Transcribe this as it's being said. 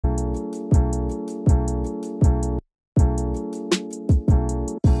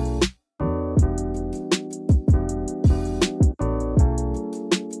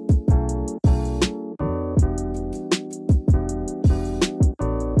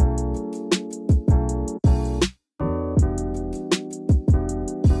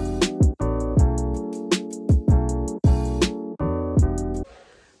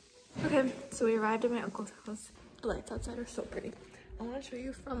arrived at my uncle's house. The lights outside are so pretty. I want to show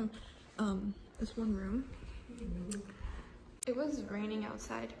you from this one room. It was raining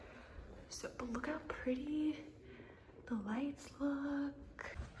outside, so but look how pretty the lights look.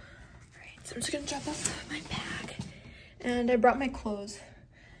 Alright, so I'm just gonna drop off my bag. And I brought my clothes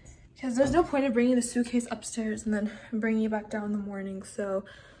because there's no point of bringing the suitcase upstairs and then bringing it back down in the morning. So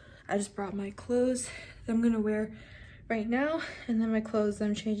I just brought my clothes that I'm gonna wear right now, and then my clothes that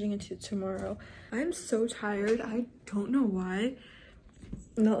I'm changing into tomorrow. I'm so tired. I don't know why.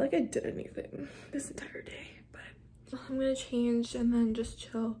 Not like I did anything this entire day, but I'm gonna change and then just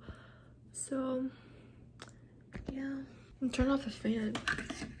chill. So yeah, I'm turning off the fan.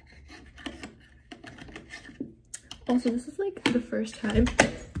 Also, this is like the first time.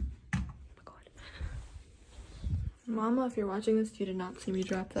 Oh my god. Mama, if you're watching this, you did not see me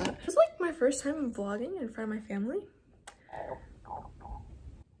drop that. This is like my first time vlogging in front of my family.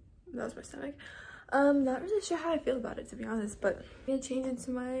 That was my stomach. Not really sure how I feel about it, to be honest, but I'm gonna change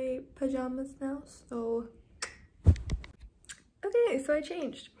into my pajamas now, so. Okay, so I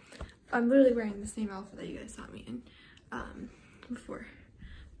changed. I'm literally wearing the same outfit that you guys saw me in before.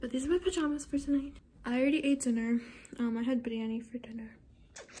 But these are my pajamas for tonight. I already ate dinner. I had biryani for dinner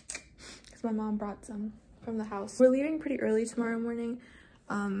because my mom brought some from the house. We're leaving pretty early tomorrow morning.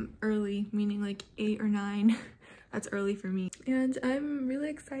 Early meaning like 8 or 9. That's early for me. And I'm really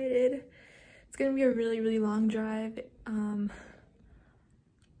excited. It's gonna be a really long drive.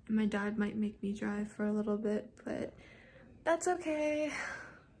 My dad might make me drive for a little bit, but that's okay.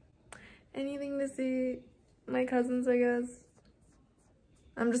 Anything to see my cousins, I guess.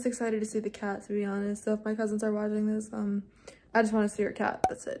 I'm just excited to see the cat, to be honest. So if my cousins are watching this, I just want to see her cat.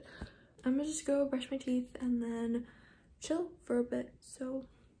 That's it. I'm gonna just go brush my teeth and then chill for a bit. So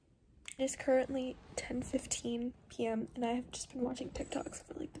it is currently 10:15 p.m. and I have just been watching TikToks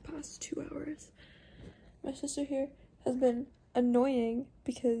for like the past 2 hours. My sister here has been annoying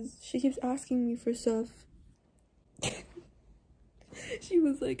because she keeps asking me for stuff. She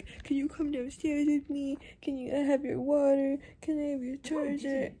was like, can you come downstairs with me? Can you have your water? Can I have your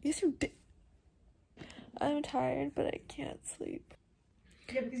charger? Yes, you did. I'm tired, but I can't sleep.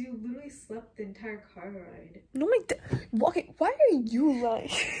 Yeah, because you literally slept the entire car ride. No, okay, why are you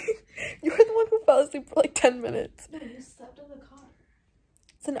lying? You're the one who fell asleep for like 10 minutes. No, you slept in the car.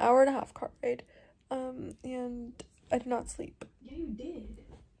 It's an 1.5-hour car ride. And I did not sleep. Yeah, you did.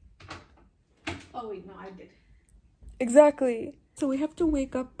 Oh, wait, no, I did. Exactly. So we have to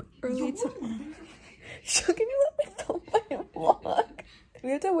wake up early to... Can you let me film my vlog? We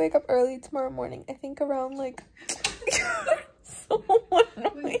have to wake up early tomorrow morning. I think around like... So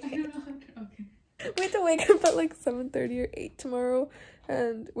annoying. Wait, I don't know how to... Okay. We have to wake up at like 7:30 or 8 tomorrow.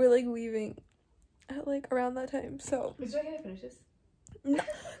 And we're like leaving at like around that time. So... Is there gonna finish this? No,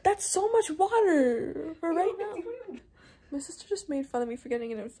 that's so much water for right now. My sister just made fun of me for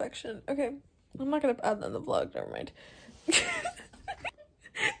getting an infection. Okay, I'm not gonna add that in the vlog. Never mind.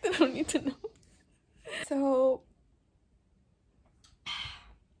 They don't need to know. So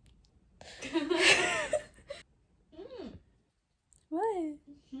what?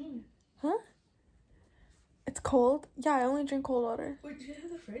 Huh? It's cold? Yeah, I only drink cold water. Wait, do you have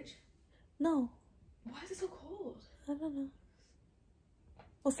the fridge? No. Why is it so cold? I don't know.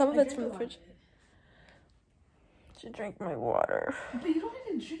 Well, some of it's from the fridge. To drink my water. But you don't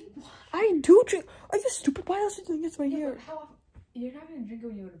even drink water. I do drink. Are you stupid? Why else are you doing this right here? How often? You're not gonna drink it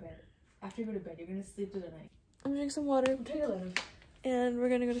when you go to bed. After you go to bed, you're gonna sleep through the night. I'm gonna drink some water. I'll tell you later. And we're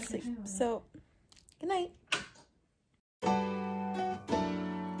gonna go to sleep. So, good night.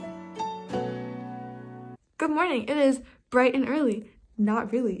 Good morning. It is bright and early.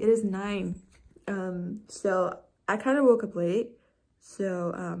 Not really. It is 9. So I kind of woke up late.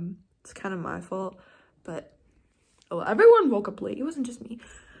 So, it's kind of my fault. But, well, everyone woke up late. It wasn't just me.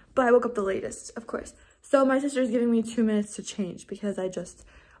 But I woke up the latest, of course. So my sister's giving me 2 minutes to change because I just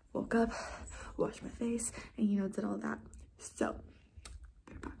woke up, washed my face, and, you know, did all that. So,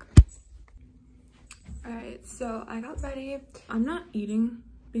 be right back. Alright, so I got ready. I'm not eating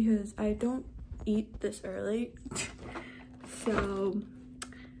because I don't eat this early. So,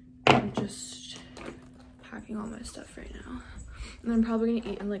 I'm just packing all my stuff right now. And I'm probably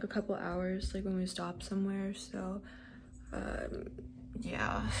gonna eat in like a couple hours, like when we stop somewhere. So,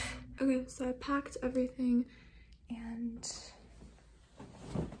 yeah. Okay, so I packed everything and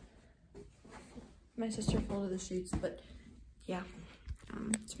my sister folded the sheets, but yeah,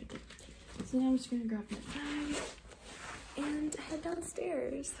 it's right there. So now I'm just gonna grab my bag and head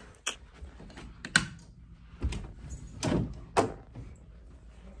downstairs. I'm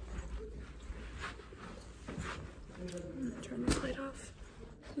gonna turn this light off.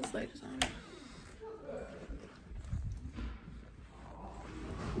 This light is on.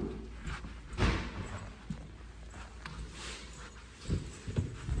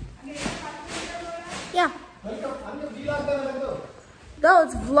 No,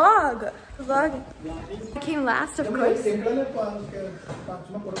 it's vlog. Vlog. I came last, of course.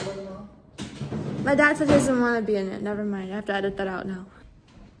 My dad said he doesn't want to be in it. Never mind. I have to edit that out now.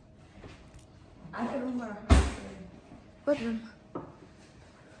 What room?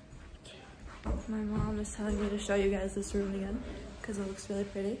 My mom is telling me to show you guys this room again because it looks really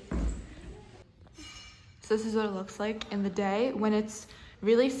pretty. So this is what it looks like in the day. When it's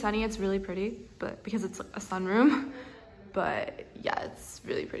really sunny, it's really pretty, but because it's a sunroom. But yeah, it's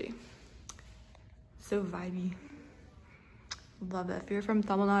really pretty. So vibey. Love it. If you're from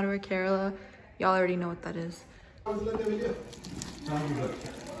Tamil Nadu or Kerala, y'all already know what that is.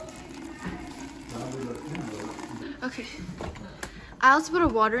 Okay. I also put a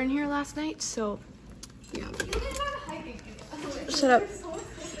water in here last night, so yeah. Shut up.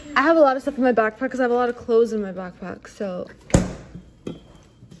 I have a lot of stuff in my backpack because I have a lot of clothes in my backpack, so.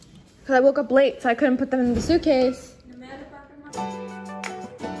 Because I woke up late, so I couldn't put them in the suitcase.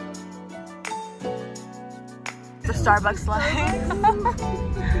 The Starbucks line.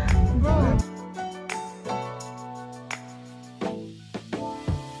 Bro.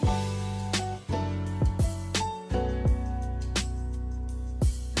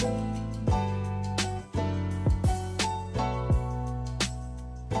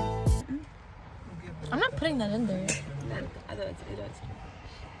 I'm not putting that in there.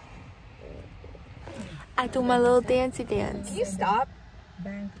 I do my little dancey dance. Can you stop?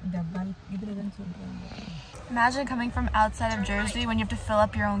 Imagine coming from outside of Jersey when you have to fill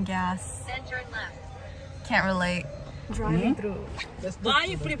up your own gas. Can't relate. Driving through. Why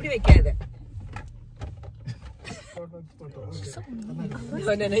you put it?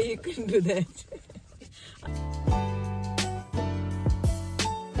 No, you couldn't do that.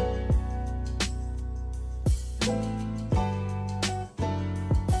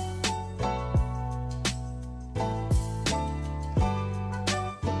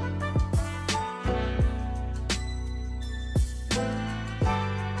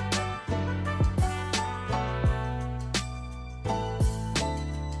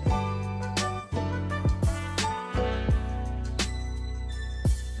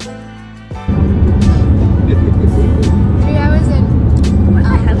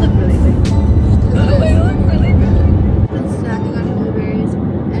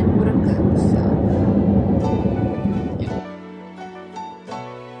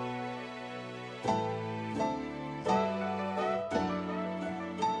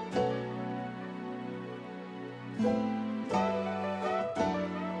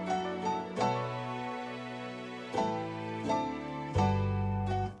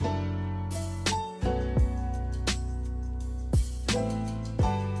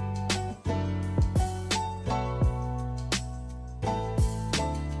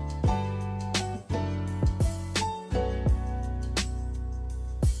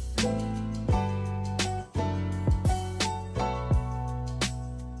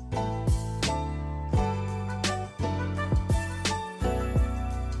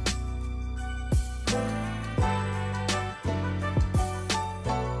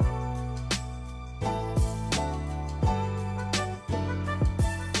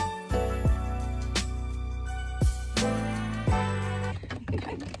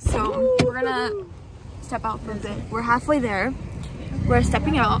 So we're gonna step out for a bit. We're halfway there. We're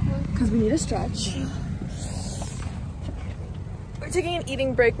stepping out because we need a stretch. We're taking an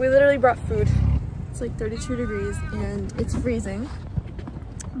eating break. We literally brought food. It's like 32 degrees and it's freezing,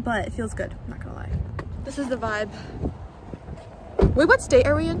 but it feels good, I'm not gonna lie. This is the vibe. Wait, what state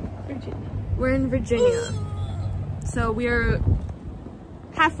are we in? Virginia. We're in Virginia. So we're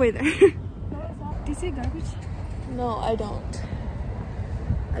halfway there. Do you see a garbage? No, I don't.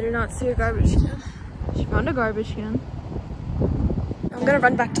 I do not see a garbage can. She found a garbage can. I'm gonna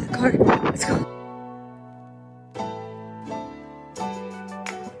run back to the car. Let's go.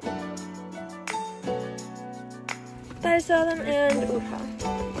 Salem and uha.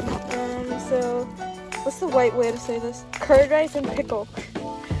 So, what's the white way to say this? Curd rice and pickle.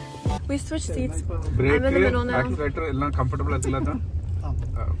 We switched seats. I'm in the middle now. And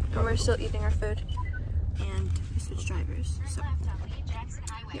we're still eating our food. And we switched drivers. So,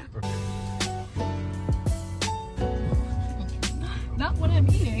 yeah. Not what I'm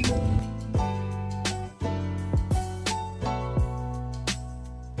eating.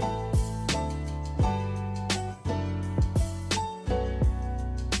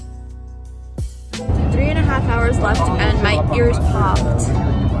 Hours left and my ears popped.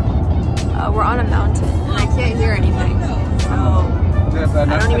 We're on a mountain and I can't hear anything, so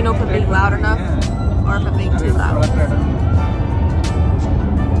I don't even know if I'm being loud enough or if I'm being too loud.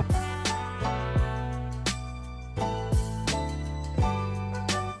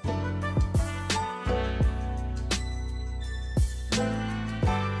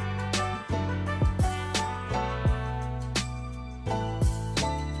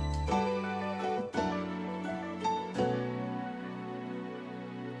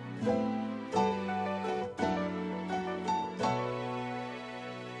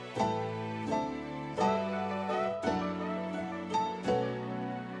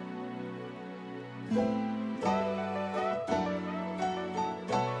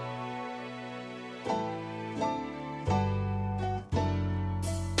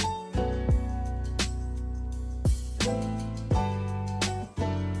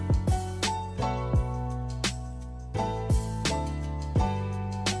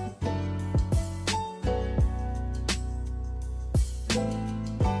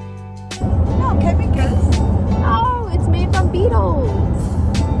 Beatles.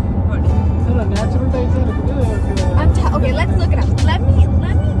 Okay, let's look it up. Let me Google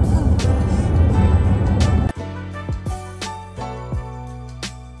this.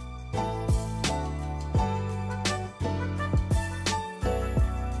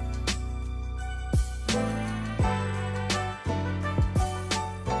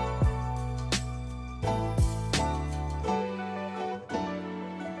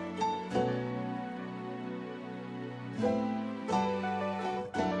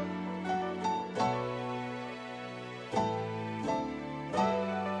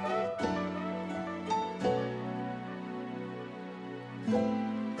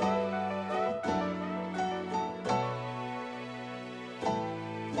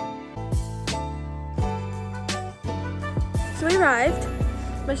 So we arrived.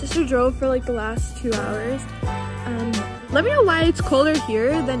 My sister drove for like the last 2 hours. Let me know why it's colder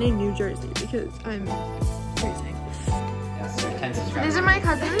here than in New Jersey because I'm freezing. These are my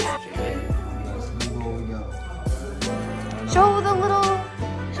cousins. Show the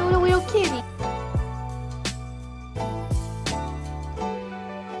little kitty.